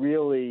was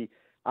really,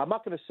 I'm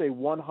not going to say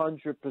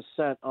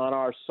 100% on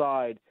our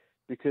side,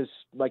 because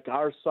like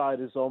our side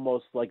is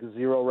almost like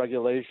zero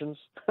regulations.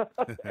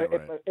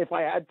 If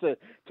I had to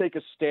take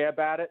a stab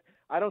at it,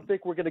 I don't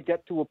think we're going to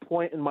get to a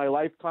point in my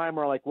lifetime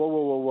where like,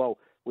 whoa.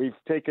 We've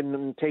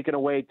taken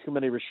away too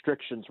many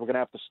restrictions. We're going to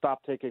have to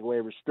stop taking away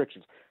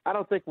restrictions. I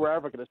don't think we're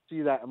ever going to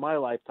see that in my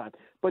lifetime.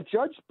 But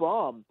Judge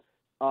Baum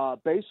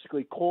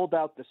basically called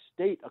out the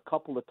state a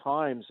couple of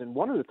times, and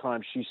one of the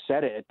times she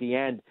said it at the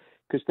end,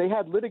 because they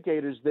had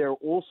litigators there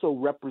also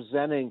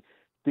representing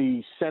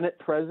the Senate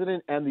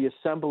president and the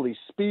Assembly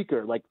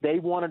speaker. Like they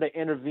wanted to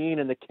intervene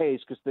in the case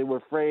because they were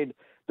afraid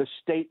the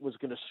state was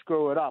going to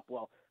screw it up.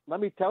 Well, let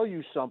me tell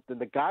you something.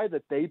 The guy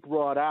that they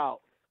brought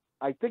out,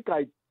 I think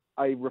I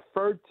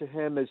referred to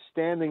him as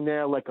standing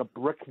there like a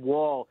brick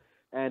wall,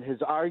 and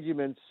his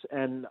arguments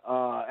and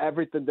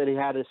everything that he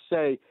had to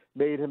say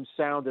made him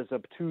sound as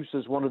obtuse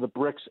as one of the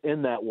bricks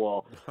in that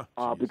wall,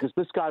 because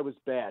this guy was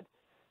bad.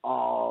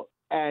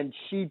 And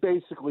she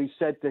basically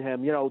said to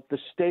him, the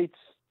state's,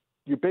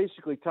 you're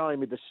basically telling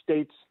me the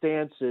state's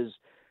stance is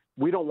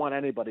we don't want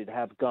anybody to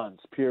have guns,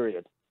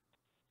 period.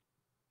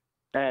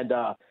 And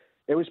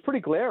it was pretty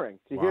glaring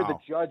to hear the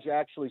Wow. judge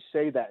actually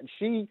say that. And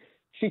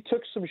she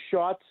took some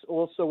shots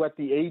also at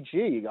the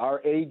AG.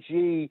 Our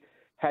AG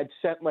had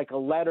sent like a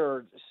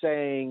letter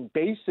saying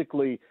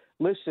basically,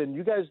 listen,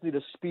 you guys need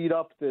to speed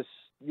up this,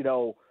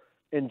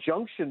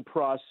 injunction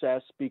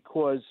process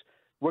because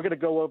we're going to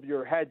go over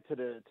your head to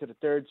the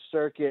Third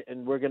Circuit,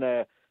 and we're going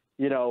to,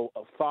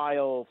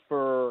 file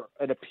for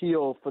an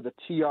appeal for the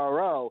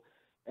TRO.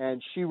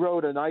 And she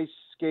wrote a nice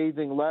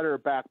scathing letter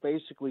back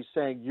basically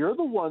saying, you're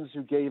the ones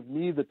who gave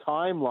me the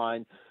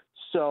timeline.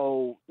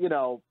 So,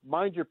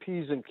 mind your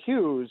P's and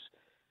Q's.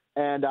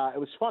 And it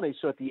was funny.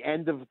 So at the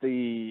end of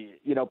the,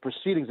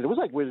 proceedings, and it was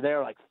like we were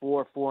there like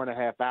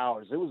 4.5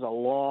 hours. It was a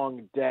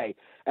long day.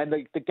 And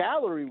the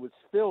gallery was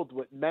filled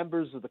with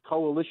members of the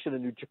Coalition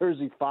of New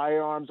Jersey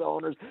Firearms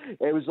Owners.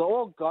 It was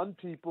all gun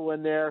people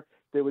in there.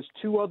 There was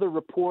 2 other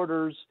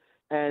reporters,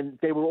 and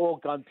they were all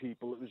gun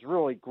people. It was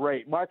really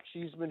great. Mark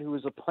Cheeseman, who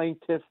was a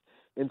plaintiff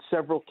in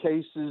several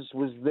cases,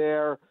 was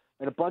there,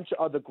 and a bunch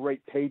of other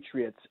great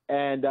patriots.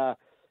 And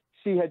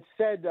she had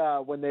said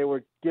when they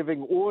were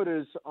giving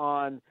orders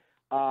on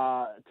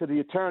to the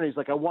attorneys,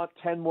 like, I want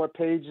 10 more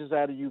pages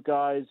out of you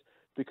guys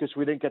because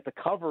we didn't get to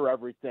cover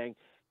everything.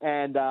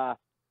 And,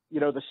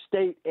 the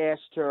state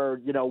asked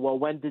her, well,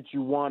 when did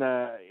you want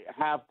to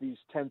have these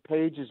 10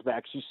 pages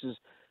back? She says,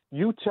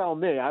 you tell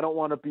me. I don't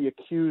want to be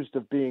accused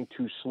of being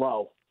too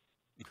slow.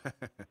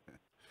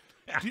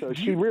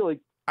 She really.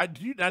 I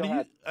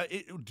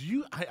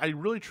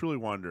really truly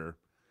wonder,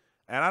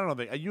 and I don't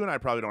think you and I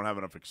probably don't have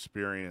enough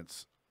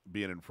experience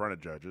being in front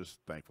of judges,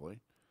 thankfully,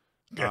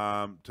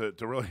 to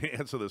really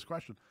answer this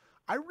question.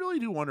 I really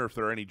do wonder if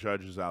there are any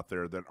judges out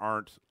there that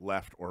aren't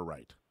left or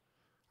right.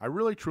 I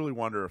really truly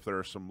wonder if there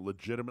are some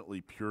legitimately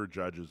pure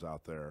judges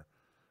out there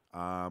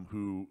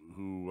who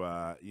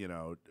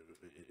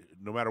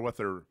no matter what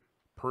their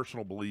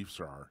personal beliefs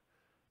are,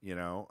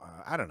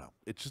 I don't know.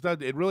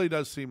 It really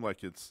does seem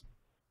like it's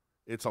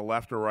a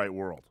left or right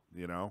world,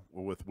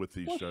 with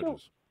these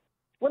judges. So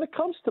when it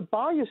comes to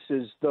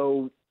biases,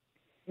 though,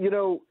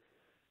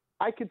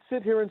 I could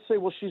sit here and say,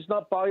 well, she's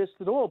not biased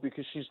at all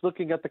because she's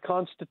looking at the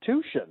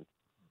Constitution.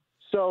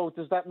 So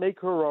does that make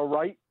her a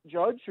right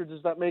judge or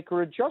does that make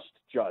her a just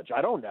judge?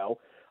 I don't know.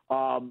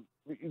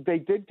 They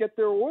did get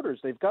their orders.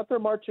 They've got their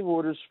marching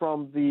orders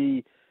from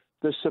the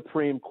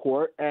Supreme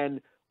Court.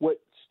 And what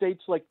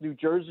states like New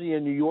Jersey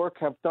and New York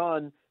have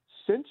done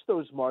since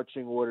those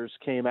marching orders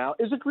came out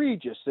is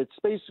egregious. It's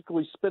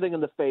basically spitting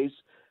in the face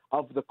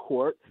of the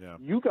court. Yeah.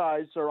 You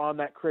guys are on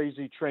that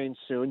crazy train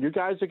soon. You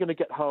guys are going to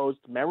get hosed.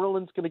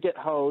 Maryland's going to get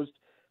hosed.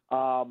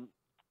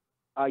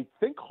 I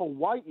think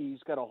Hawaii's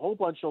got a whole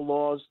bunch of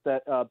laws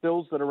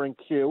bills that are in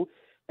queue.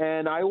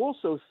 And I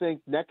also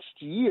think next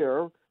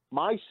year,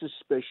 my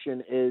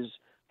suspicion is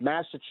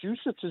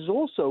Massachusetts is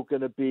also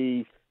going to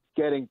be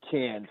getting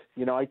canned.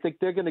 I think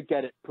they're going to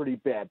get it pretty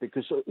bad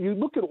because you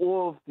look at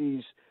all of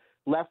these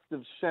left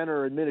of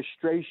center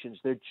administrations,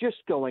 they're just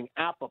going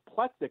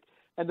apoplectic.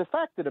 And the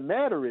fact of the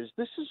matter is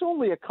this is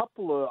only a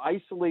couple of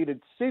isolated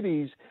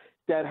cities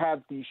that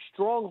have these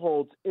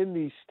strongholds in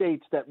these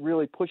states that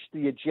really push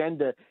the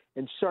agenda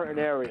in certain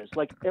areas.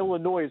 Like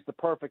Illinois is the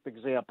perfect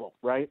example,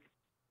 right?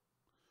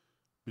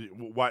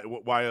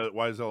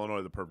 Why is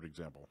Illinois the perfect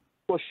example?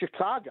 Well,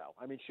 Chicago.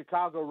 I mean,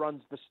 Chicago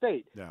runs the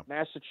state. Yeah.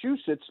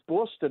 Massachusetts,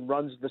 Boston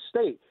runs the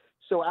state.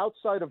 So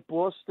outside of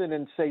Boston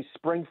and, say,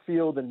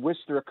 Springfield and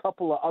Worcester, a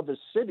couple of other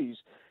cities,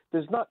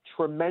 there's not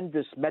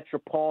tremendous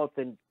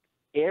metropolitan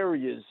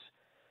areas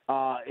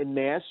in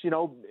Mass.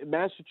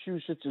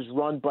 Massachusetts is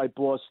run by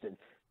Boston.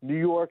 New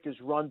York is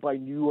run by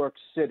New York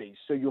City.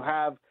 So you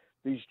have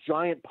these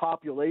giant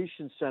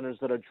population centers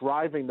that are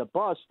driving the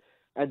bus,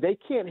 and they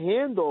can't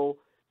handle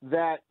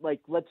that.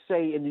 Like, let's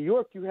say in New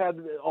York, you have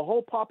a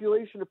whole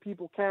population of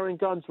people carrying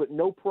guns with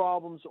no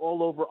problems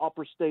all over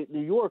upper state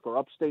New York or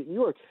upstate New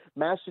York.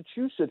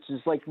 Massachusetts is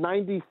like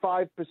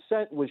 95%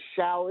 was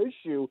shall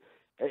issue.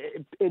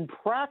 In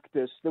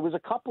practice, there was a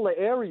couple of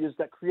areas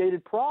that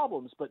created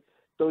problems, but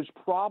those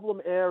problem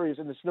areas,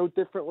 and it's no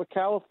different with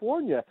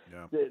California,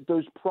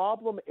 those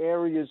problem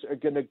areas are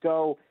going to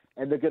go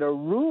and they're going to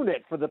ruin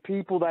it for the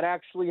people that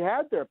actually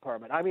had their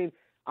permit. I mean,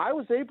 I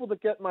was able to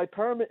get my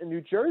permit in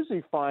New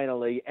Jersey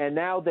finally, and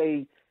now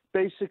they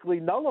basically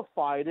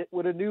nullified it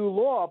with a new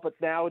law, but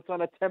now it's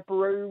on a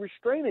temporary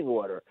restraining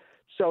order.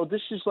 So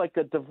this is like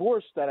a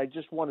divorce that I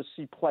just want to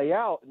see play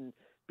out and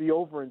be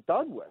over and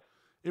done with.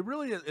 It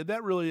really is.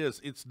 That really is.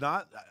 It's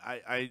not.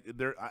 I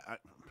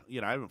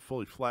haven't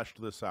fully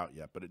fleshed this out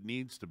yet, but it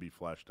needs to be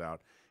fleshed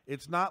out.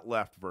 It's not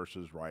left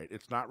versus right.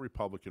 It's not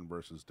Republican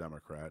versus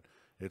Democrat.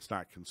 It's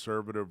not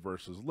conservative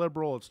versus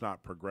liberal. It's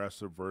not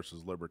progressive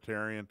versus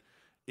libertarian.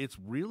 It's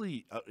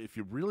really, if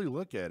you really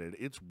look at it,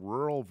 it's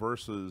rural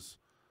versus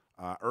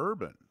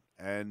urban,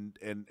 and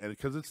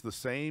because it's the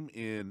same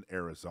in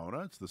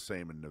Arizona, it's the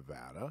same in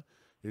Nevada,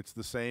 it's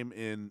the same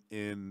in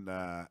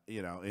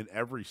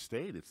every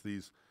state. It's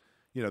these.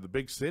 The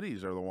big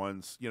cities are the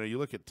ones, you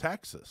look at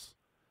Texas,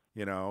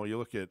 you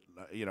look at,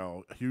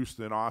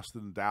 Houston,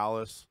 Austin,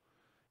 Dallas,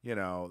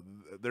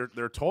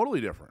 they're totally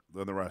different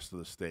than the rest of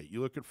the state.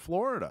 You look at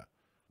Florida,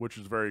 which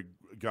is very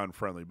gun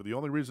friendly. But the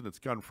only reason it's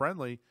gun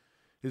friendly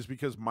is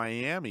because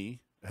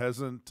Miami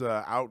hasn't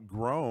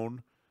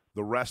outgrown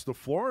the rest of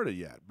Florida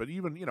yet. But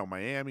even,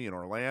 Miami and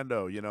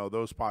Orlando,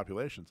 those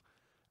populations.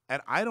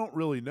 And I don't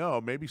really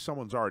know, maybe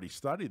someone's already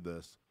studied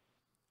this.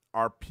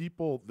 Are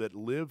people that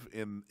live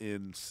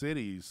in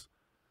cities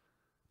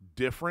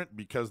different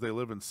because they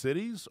live in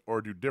cities,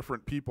 or do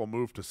different people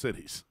move to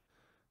cities?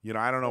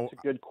 I don't know.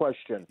 That's a good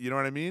question. You know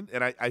what I mean?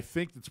 And I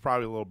think it's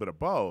probably a little bit of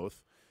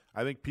both.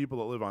 I think people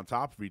that live on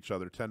top of each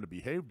other tend to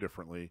behave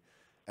differently.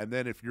 And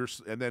then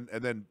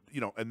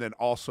and then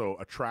also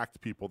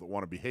attract people that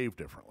want to behave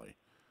differently.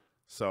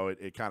 So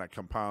it kind of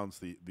compounds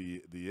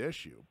the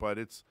issue. But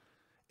it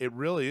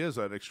really is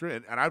an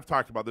extreme. And I've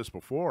talked about this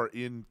before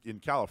in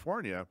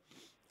California.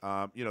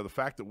 The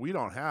fact that we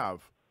don't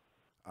have,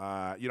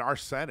 our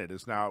Senate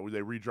is now, they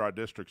redraw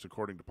districts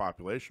according to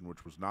population,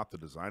 which was not the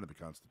design of the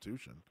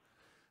Constitution.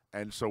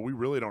 And so we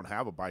really don't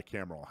have a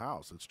bicameral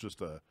House. It's just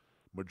a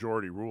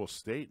majority rule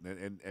state.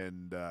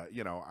 And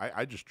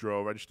I just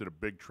did a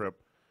big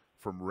trip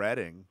from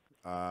Redding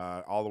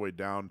all the way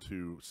down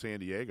to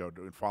San Diego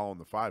and following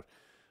the 5.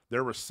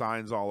 There were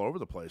signs all over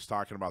the place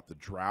talking about the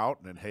drought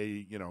and,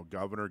 hey,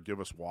 Governor,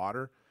 give us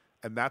water.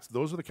 And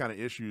those are the kind of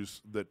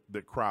issues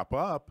that crop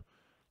up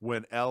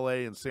when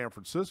L.A. and San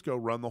Francisco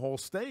run the whole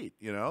state.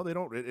 They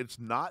don't. It's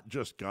not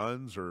just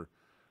guns or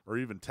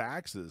even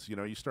taxes.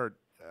 You start.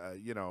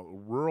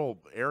 Rural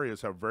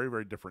areas have very,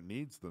 very different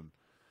needs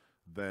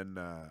than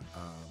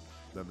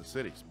the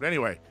cities. But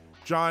anyway,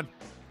 John,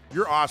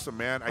 you're awesome,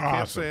 man. I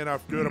can't say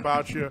enough good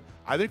about you.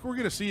 I think we're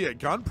going to see you at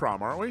Gun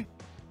Prom, aren't we?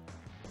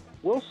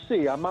 We'll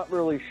see. I'm not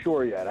really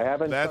sure yet. I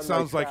haven't. That done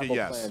sounds my like a travel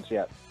yes. plans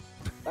yet.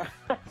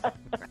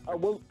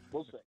 We'll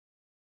see.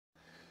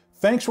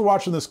 Thanks for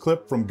watching this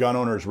clip from Gun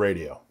Owners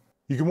Radio.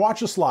 You can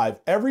watch us live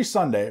every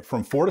Sunday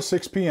from 4 to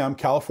 6 p.m.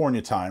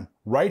 California time,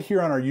 right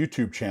here on our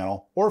YouTube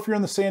channel, or if you're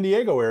in the San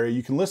Diego area,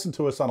 you can listen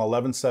to us on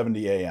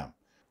 1170 a.m.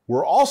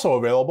 We're also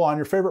available on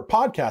your favorite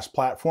podcast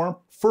platform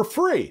for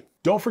free.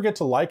 Don't forget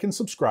to like and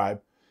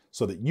subscribe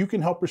so that you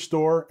can help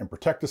restore and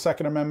protect the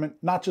Second Amendment,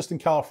 not just in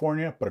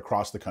California, but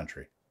across the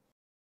country.